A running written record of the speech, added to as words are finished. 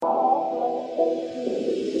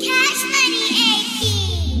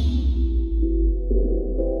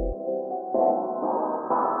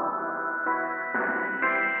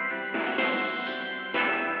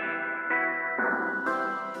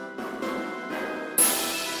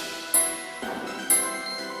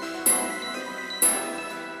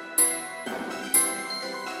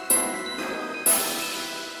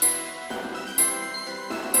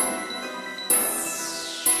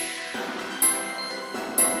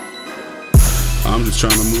I'm just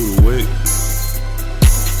trying to move the weight.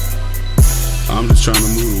 I'm just trying to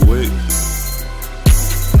move the weight.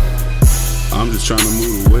 I'm just trying to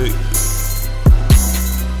move the weight.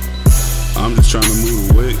 I'm just trying to move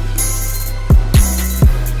the weight.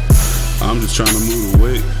 I'm just trying to move the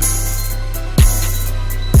weight.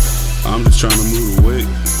 I'm just trying to move the weight.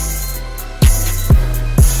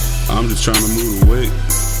 I'm just trying to move the weight.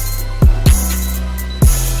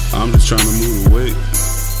 I'm just trying to move the weight.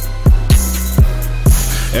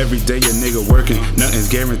 Every day a nigga working, nothing's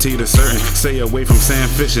guaranteed or certain. Stay away from sand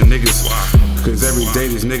fishing, niggas. Cause every day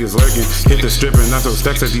these niggas lurking. Hit the strip and not so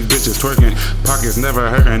steps at these bitches twerking. Pockets never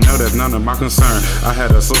hurting, no, that's none of my concern. I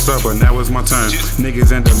had a slow start, but now it's my turn.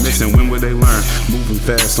 Niggas end up missing, when would they learn? Moving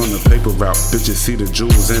fast on the paper route. Bitches see the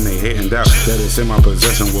jewels and they hating out. That it's in my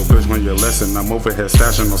possession, well bitch learn your lesson. I'm over here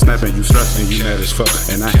stashing, no snapping, you stressing, you mad as fuck.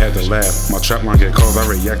 And I had to laugh. My trap line get calls, I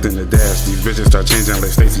react in the dash. These bitches start changing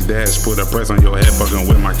like Stacey Dash. Put a press on your head, fucking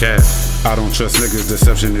with my cash. I don't trust niggas,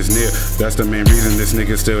 deception is near. That's the main reason this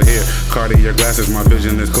nigga's still here. Cartier glasses, my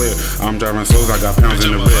vision is clear. I'm driving slows, I got pounds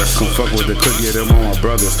in the rear. Come fuck with the click, yeah, them all my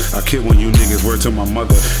brothers. I kid when you niggas, word to my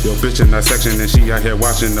mother. Yo, bitch in that section and she out here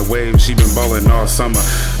watching the wave. She been ballin' all summer.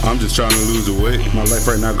 I'm just trying to lose the weight. My life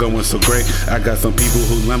right now going so great. I got some people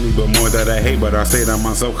who love me, but more that I hate. But I say that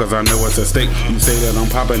myself cause I know it's a stake. You say that I'm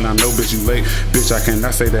poppin', I know bitch you late. Bitch, I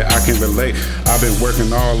cannot say that I can relate. I've been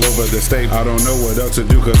working all over the state. I don't know what else to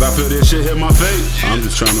do cause I feel this shit hit my face. I'm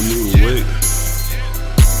just trying to move the weight.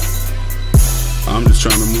 I'm just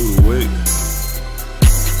trying to move the weight.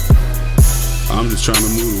 I'm just trying to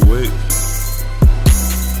move the weight.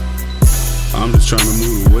 I'm just trying to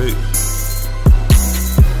move the weight.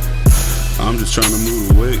 I'm just trying to move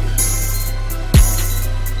the weight.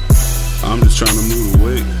 I'm just trying to move the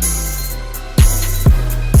weight.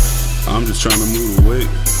 I'm just trying to move the weight.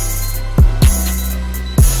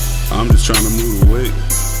 I'm just trying to move the weight.